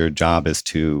think your job is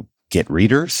to get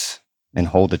readers and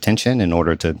hold attention in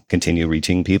order to continue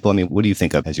reaching people? I mean, what do you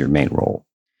think of as your main role?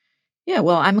 Yeah,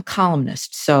 well, I'm a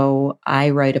columnist, so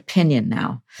I write opinion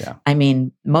now. Yeah. I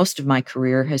mean, most of my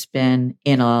career has been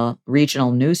in a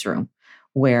regional newsroom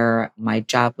where my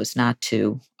job was not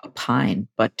to opine,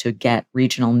 but to get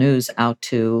regional news out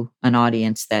to an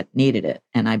audience that needed it.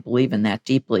 And I believe in that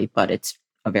deeply, but it's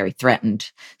a very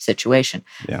threatened situation.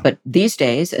 Yeah. But these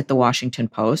days at the Washington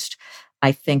Post,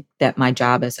 I think that my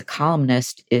job as a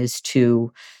columnist is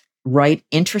to write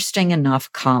interesting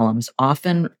enough columns,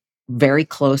 often very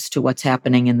close to what's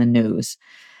happening in the news,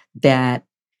 that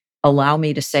allow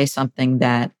me to say something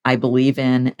that I believe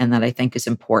in and that I think is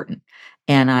important.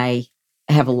 And I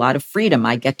have a lot of freedom.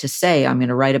 I get to say, I'm going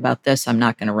to write about this, I'm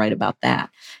not going to write about that.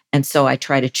 And so I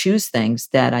try to choose things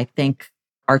that I think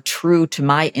are true to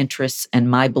my interests and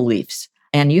my beliefs.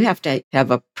 And you have to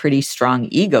have a pretty strong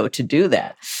ego to do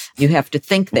that. You have to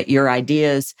think that your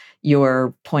ideas,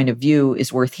 your point of view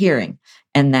is worth hearing.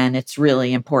 And then it's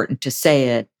really important to say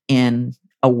it in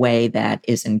a way that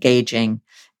is engaging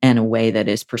and a way that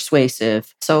is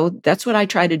persuasive. So that's what I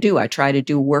try to do. I try to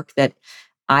do work that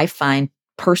I find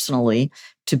personally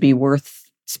to be worth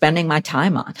spending my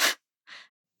time on.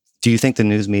 Do you think the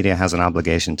news media has an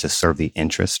obligation to serve the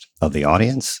interest of the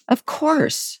audience? Of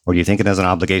course. Or do you think it has an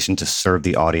obligation to serve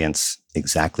the audience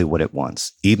exactly what it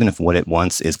wants, even if what it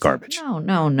wants is garbage?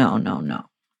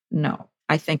 No.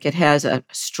 I think it has a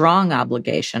strong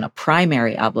obligation, a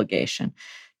primary obligation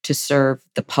to serve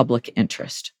the public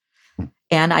interest.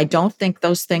 And I don't think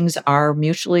those things are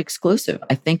mutually exclusive.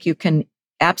 I think you can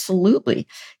absolutely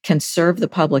serve the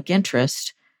public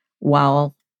interest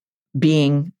while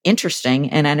being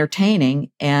interesting and entertaining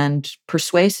and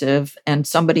persuasive and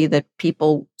somebody that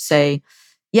people say,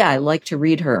 yeah, I like to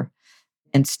read her,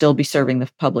 and still be serving the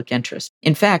public interest.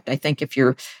 In fact, I think if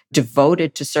you're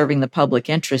devoted to serving the public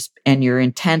interest and you're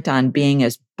intent on being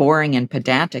as boring and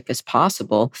pedantic as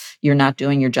possible, you're not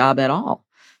doing your job at all.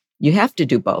 You have to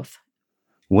do both.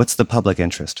 What's the public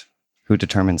interest? Who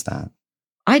determines that?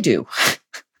 I do.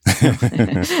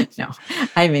 No,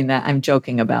 I mean that. I'm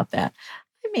joking about that.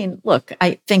 I mean, look,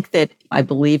 I think that I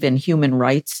believe in human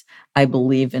rights. I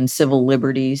believe in civil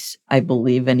liberties. I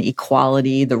believe in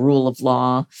equality, the rule of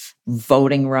law,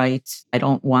 voting rights. I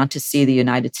don't want to see the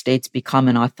United States become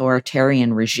an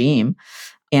authoritarian regime.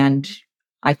 And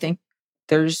I think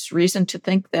there's reason to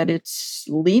think that it's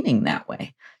leaning that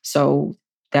way. So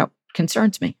that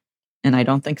concerns me. And I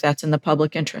don't think that's in the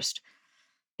public interest.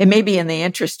 It may be in the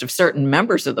interest of certain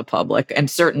members of the public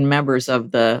and certain members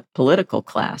of the political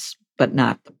class, but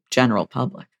not the general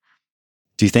public.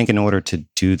 Do you think in order to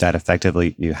do that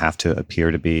effectively, you have to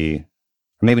appear to be,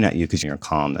 or maybe not you because you're a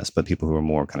columnist, but people who are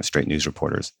more kind of straight news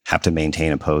reporters have to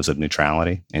maintain a pose of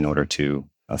neutrality in order to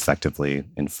effectively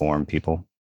inform people?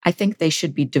 I think they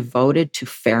should be devoted to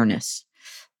fairness.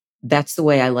 That's the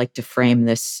way I like to frame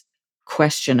this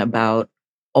question about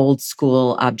old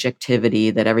school objectivity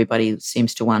that everybody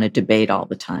seems to want to debate all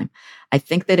the time. I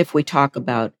think that if we talk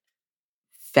about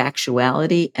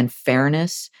factuality and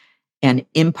fairness and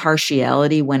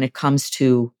impartiality when it comes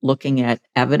to looking at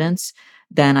evidence,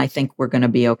 then I think we're going to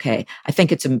be okay. I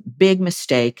think it's a big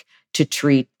mistake to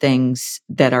treat things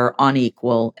that are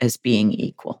unequal as being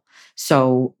equal.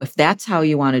 So if that's how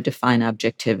you want to define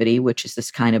objectivity, which is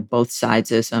this kind of both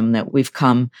sidesism that we've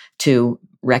come to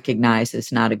recognize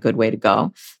is not a good way to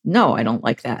go, no, I don't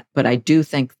like that. But I do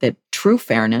think that true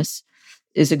fairness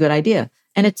is a good idea.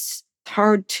 And it's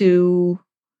hard to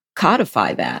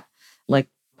codify that, like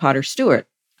Potter Stewart.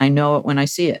 I know it when I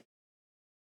see it.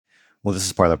 Well, this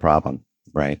is part of the problem,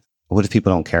 right? What if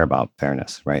people don't care about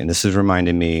fairness, right? And this is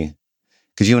reminding me,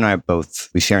 because you and I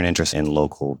we share an interest in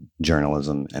local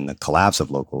journalism and the collapse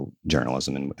of local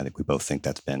journalism. And I think we both think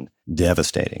that's been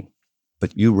devastating.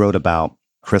 But you wrote about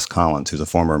Chris Collins, who's a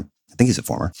former.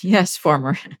 Yes,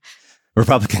 former.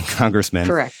 Republican congressman.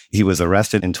 Correct. He was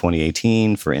arrested in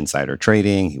 2018 for insider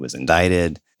trading. He was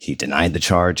indicted. He denied the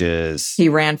charges. He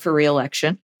ran for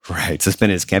re-election. Right.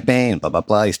 Suspended his campaign, blah, blah,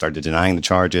 blah. He started denying the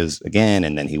charges again,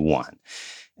 and then he won.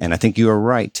 And I think you are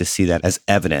right to see that as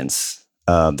evidence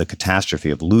of the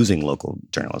catastrophe of losing local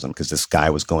journalism, because this guy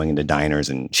was going into diners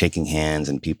and shaking hands,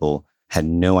 and people had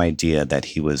no idea that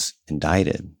he was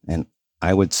indicted. And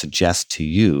I would suggest to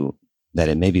you that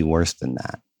it may be worse than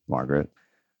that, Margaret.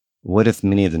 What if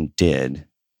many of them did,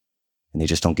 and they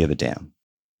just don't give a damn?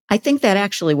 I think that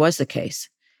actually was the case.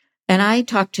 And I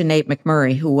talked to Nate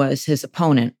McMurray, who was his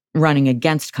opponent running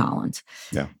against Collins.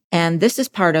 Yeah. And this is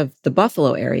part of the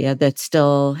Buffalo area that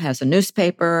still has a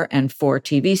newspaper and 4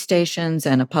 TV stations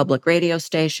and a public radio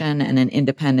station and an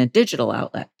independent digital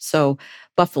outlet. So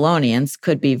Buffalonians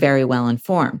could be very well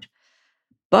informed.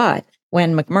 But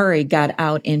when McMurray got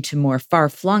out into more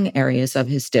far-flung areas of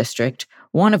his district,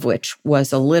 one of which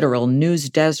was a literal news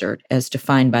desert as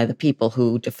defined by the people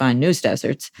who define news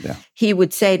deserts, he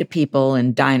would say to people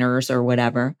in diners or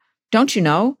whatever, don't you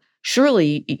know,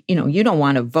 surely, you don't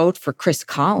want to vote for Chris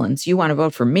Collins. You want to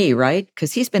vote for me, right?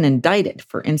 Because he's been indicted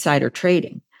for insider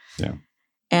trading. Yeah.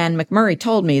 And McMurray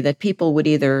told me that people would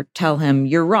either tell him,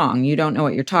 you're wrong, you don't know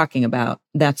what you're talking about,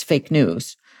 that's fake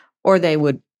news, or they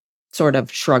would sort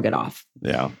of shrug it off.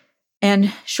 Yeah.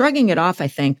 And shrugging it off, I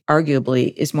think,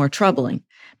 arguably is more troubling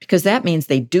because that means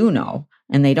they do know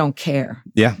and they don't care.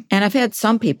 Yeah. And I've had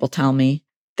some people tell me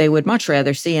they would much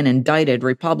rather see an indicted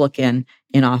Republican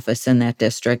in office in that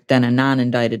district than a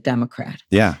non-indicted Democrat.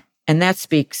 Yeah. And that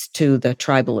speaks to the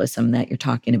tribalism that you're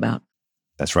talking about.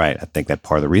 That's right. I think that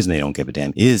part of the reason they don't give a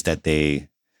damn is that they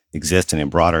exist in a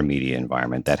broader media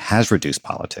environment that has reduced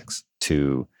politics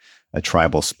to a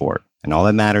tribal sport. And all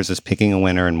that matters is picking a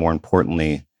winner and, more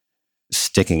importantly,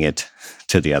 sticking it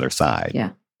to the other side.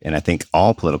 Yeah. And I think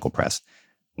all political press,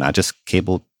 not just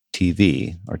cable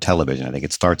TV or television, I think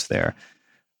it starts there,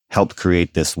 helped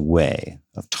create this way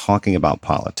of talking about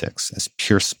politics as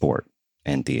pure sport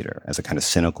and theater, as a kind of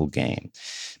cynical game.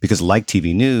 Because like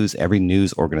TV news, every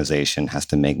news organization has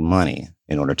to make money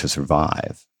in order to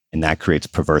survive. And that creates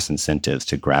perverse incentives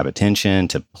to grab attention,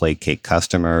 to placate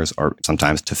customers, or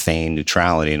sometimes to feign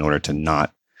neutrality in order to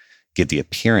not give the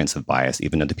appearance of bias,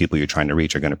 even though the people you're trying to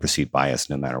reach are going to perceive bias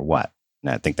no matter what.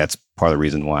 And I think that's part of the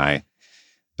reason why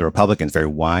the Republicans very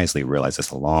wisely realized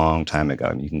this a long time ago.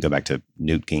 I mean, you can go back to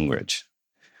Newt Gingrich,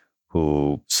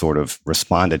 who sort of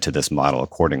responded to this model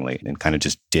accordingly and kind of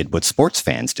just did what sports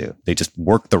fans do. They just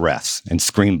work the refs and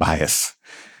scream bias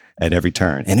at every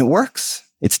turn. And it works.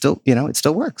 It still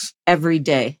works. Every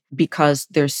day, because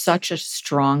there's such a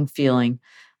strong feeling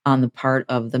on the part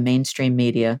of the mainstream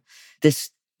media,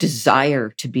 this desire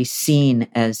to be seen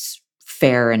as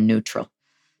fair and neutral.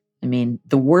 I mean,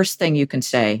 the worst thing you can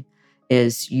say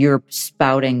is you're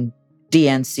spouting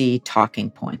DNC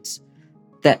talking points.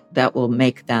 That will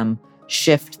make them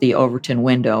shift the Overton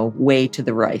window way to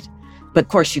the right. But of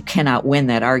course, you cannot win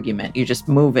that argument. You just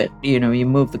move it, you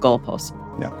move the goalposts.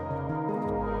 Yeah.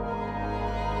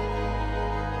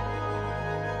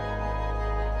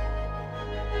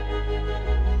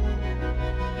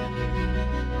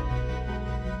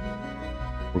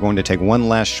 We're going to take one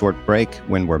last short break.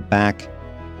 When we're back,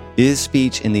 is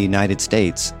speech in the United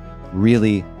States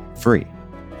really free?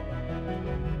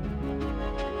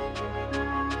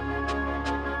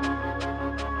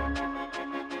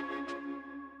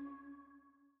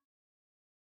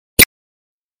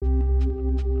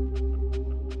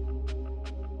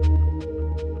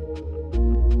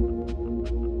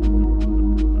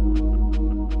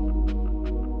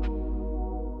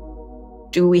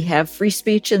 Do we have free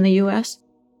speech in the U.S.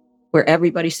 where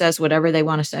everybody says whatever they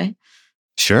want to say?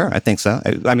 Sure, I think so.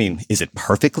 I mean, is it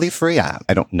perfectly free?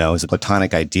 I don't know. Is it a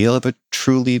platonic ideal of a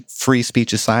truly free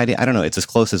speech society? I don't know. It's as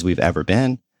close as we've ever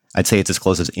been. I'd say it's as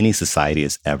close as any society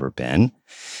has ever been.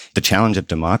 The challenge of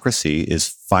democracy is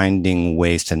finding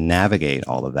ways to navigate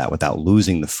all of that without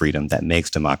losing the freedom that makes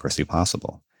democracy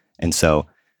possible. And so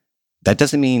that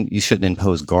doesn't mean you shouldn't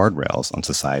impose guardrails on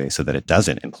society so that it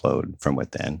doesn't implode from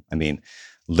within. I mean,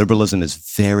 liberalism is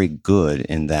very good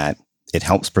in that it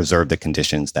helps preserve the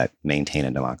conditions that maintain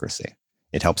a democracy.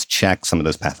 It helps check some of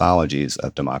those pathologies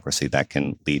of democracy that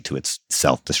can lead to its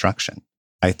self-destruction.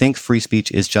 I think free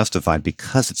speech is justified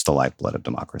because it's the lifeblood of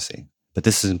democracy. But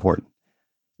this is important.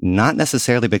 Not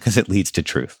necessarily because it leads to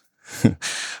truth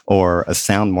or a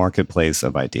sound marketplace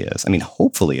of ideas. I mean,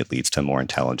 hopefully it leads to more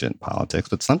intelligent politics,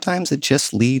 but sometimes it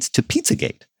just leads to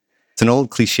Pizzagate. It's an old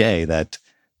cliche that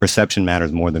perception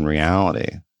matters more than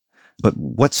reality. But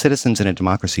what citizens in a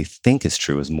democracy think is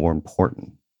true is more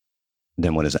important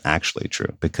than what is actually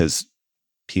true, because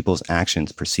people's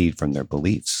actions proceed from their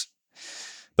beliefs.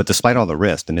 But despite all the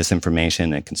risk, the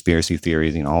misinformation and conspiracy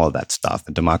theories and all of that stuff,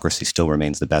 democracy still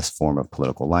remains the best form of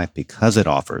political life because it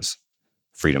offers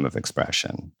freedom of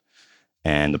expression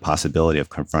and the possibility of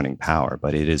confronting power.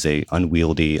 But it is a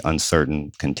unwieldy,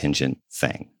 uncertain, contingent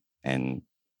thing. And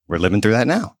we're living through that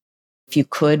now. If you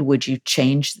could, would you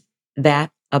change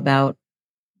that about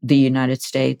the United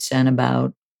States and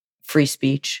about free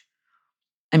speech?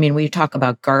 I mean, when you talk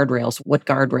about guardrails, what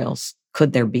guardrails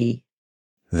could there be?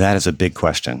 That is a big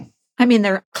question. I mean,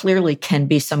 there clearly can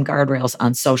be some guardrails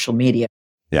on social media.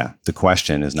 Yeah. The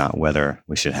question is not whether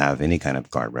we should have any kind of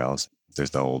guardrails. There's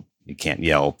the old, you can't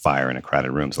yell fire in a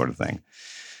crowded room sort of thing.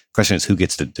 The question is who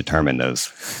gets to determine those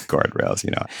guardrails,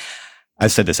 you know?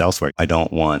 I've said this elsewhere. I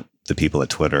don't want the people at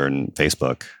Twitter and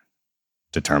Facebook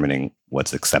determining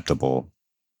what's acceptable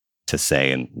to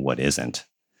say and what isn't.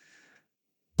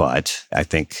 But I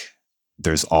think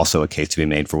there's also a case to be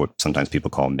made for what sometimes people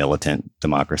call militant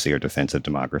democracy or defensive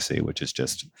democracy, which is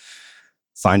just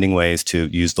finding ways to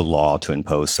use the law to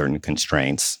impose certain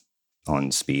constraints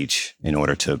on speech in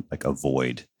order to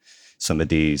avoid some of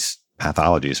these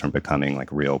pathologies from becoming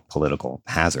real political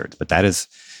hazards. But that is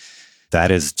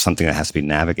something that has to be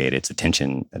navigated. It's a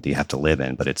tension that you have to live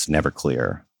in, but it's never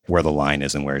clear where the line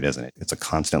is and where it isn't. It's a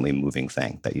constantly moving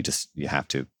thing that you have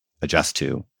to adjust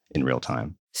to in real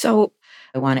time. So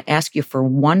I want to ask you for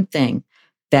one thing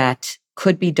that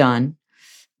could be done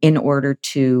in order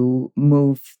to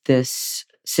move this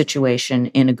situation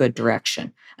in a good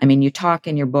direction. I mean, you talk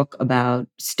in your book about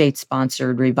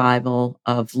state-sponsored revival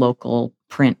of local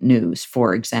print news,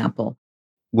 for example.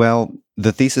 Well,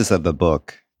 the thesis of the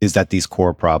book is that these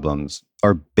core problems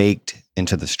are baked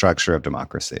into the structure of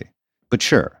democracy. But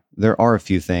sure, there are a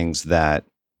few things that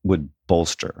would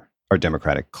bolster our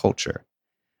democratic culture.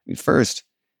 First,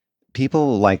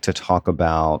 people like to talk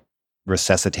about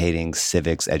resuscitating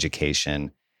civics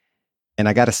education. And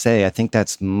I got to say, I think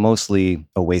that's mostly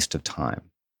a waste of time.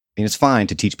 I mean, it's fine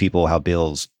to teach people how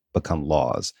bills become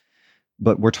laws,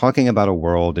 but we're talking about a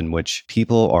world in which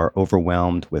people are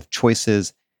overwhelmed with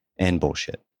choices and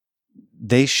bullshit.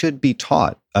 They should be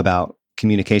taught about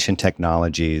communication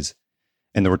technologies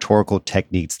and the rhetorical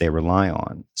techniques they rely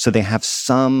on, so they have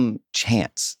some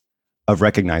chance of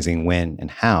recognizing when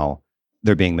and how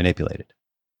they're being manipulated.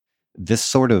 This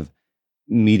sort of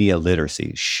media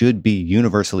literacy should be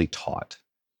universally taught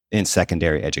in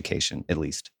secondary education, at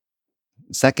least.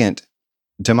 Second,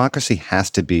 democracy has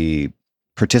to be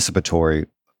participatory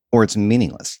or it's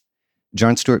meaningless.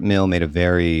 John Stuart Mill made a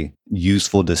very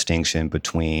useful distinction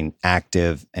between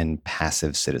active and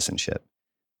passive citizenship.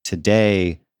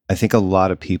 Today, I think a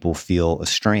lot of people feel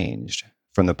estranged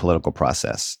from the political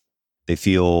process. They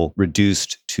feel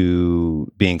reduced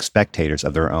to being spectators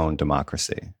of their own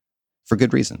democracy for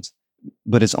good reasons.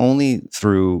 But it's only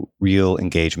through real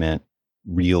engagement,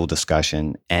 real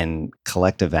discussion, and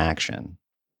collective action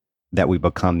that we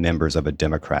become members of a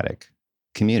democratic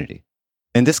community.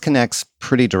 And this connects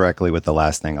pretty directly with the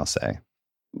last thing I'll say.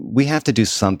 We have to do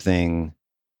something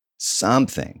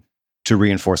to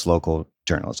reinforce local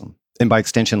journalism, and by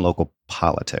extension, local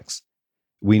politics.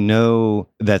 We know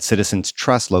that citizens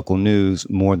trust local news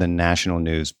more than national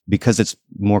news because it's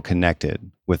more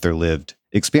connected with their lived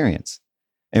experience.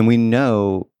 And we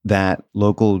know that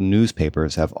local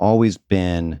newspapers have always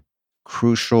been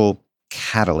crucial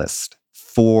catalysts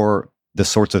for the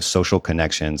sorts of social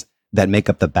connections that make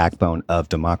up the backbone of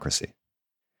democracy.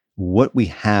 What we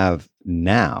have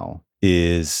now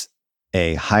is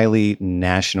a highly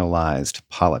nationalized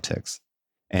politics.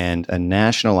 And a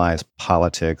nationalized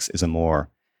politics is a more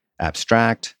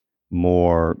abstract,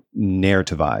 more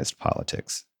narrativized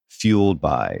politics, fueled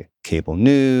by cable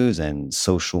news and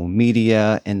social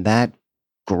media, and that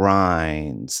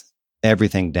grinds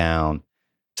everything down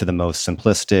to the most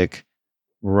simplistic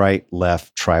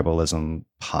right-left tribalism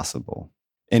possible.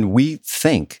 And we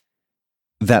think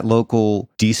that local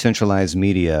decentralized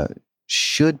media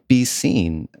should be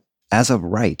seen as a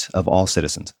right of all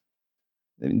citizens.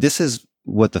 This is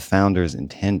what the founders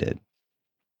intended.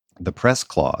 The press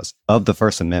clause of the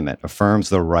First Amendment affirms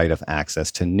the right of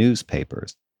access to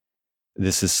newspapers.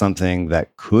 This is something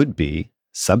that could be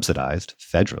subsidized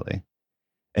federally.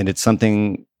 And it's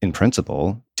something, in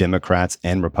principle, Democrats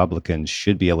and Republicans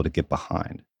should be able to get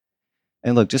behind.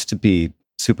 And look, just to be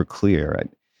super clear,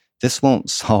 this won't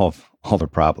solve all the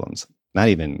problems, not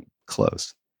even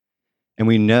close. And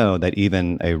we know that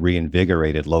even a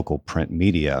reinvigorated local print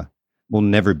media will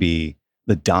never be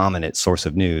the dominant source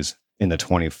of news in the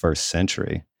 21st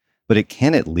century, but it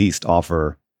can at least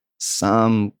offer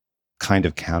some kind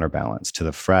of counterbalance to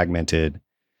the fragmented,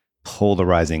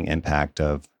 polarizing impact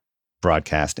of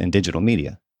broadcast and digital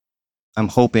media. I'm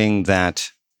hoping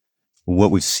that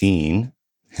what we've seen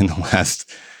in the last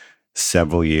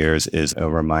several years is a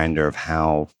reminder of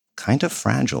how kind of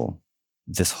fragile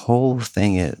this whole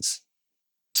thing is.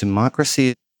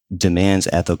 Democracy demands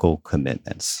ethical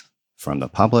commitments from the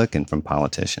public and from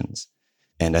politicians.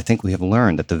 And I think we have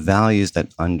learned that the values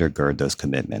that undergird those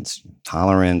commitments,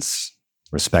 tolerance,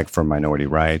 respect for minority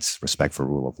rights, respect for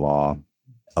rule of law,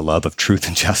 a love of truth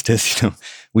and justice,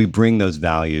 we bring those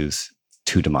values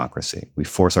to democracy. We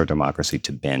force our democracy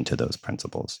to bend to those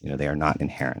principles. They are not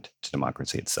inherent to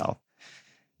democracy itself.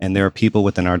 And there are people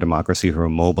within our democracy who are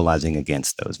mobilizing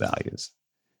against those values.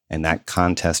 And that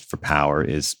contest for power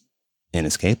is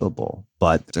inescapable.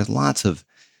 But there's lots of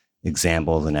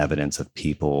examples and evidence of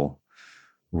people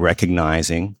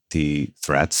recognizing the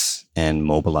threats and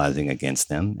mobilizing against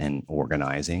them and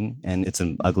organizing. And it's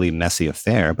an ugly, messy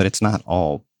affair, but it's not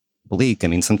all bleak. I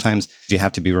mean, sometimes you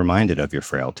have to be reminded of your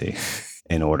frailty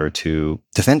in order to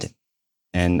defend it.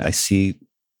 And I see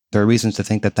there are reasons to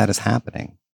think that that is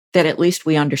happening. That at least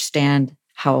we understand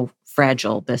how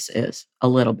fragile this is a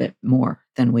little bit more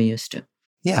than we used to.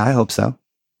 Yeah, I hope so.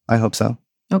 I hope so.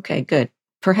 Okay, good.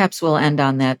 Perhaps we'll end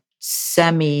on that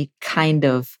kind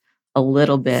of a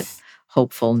little bit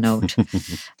hopeful note.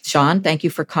 Sean, thank you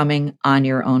for coming on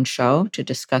your own show to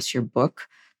discuss your book,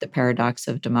 The Paradox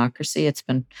of Democracy. It's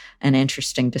been an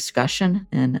interesting discussion,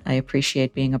 and I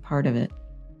appreciate being a part of it.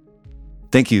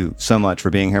 Thank you so much for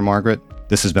being here, Margaret.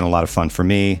 This has been a lot of fun for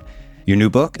me. Your new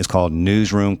book is called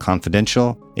Newsroom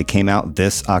Confidential. It came out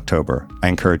this October. I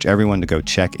encourage everyone to go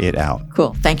check it out.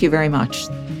 Cool. Thank you very much.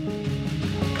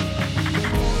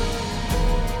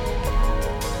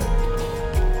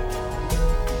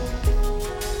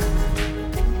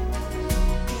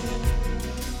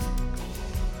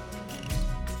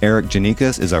 Eric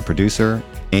Janikas is our producer.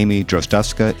 Amy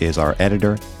Drozdowska is our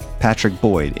editor. Patrick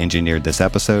Boyd engineered this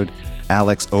episode.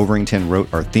 Alex Overington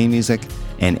wrote our theme music.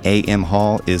 And A.M.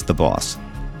 Hall is the boss.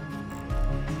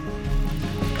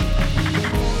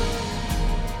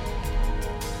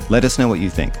 Let us know what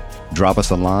you think. Drop us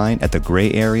a line at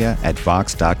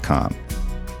thegrayarea@vox.com.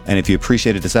 And if you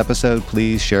appreciated this episode,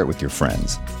 please share it with your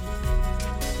friends.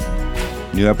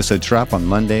 New episodes drop on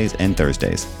Mondays and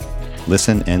Thursdays.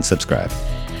 Listen and subscribe.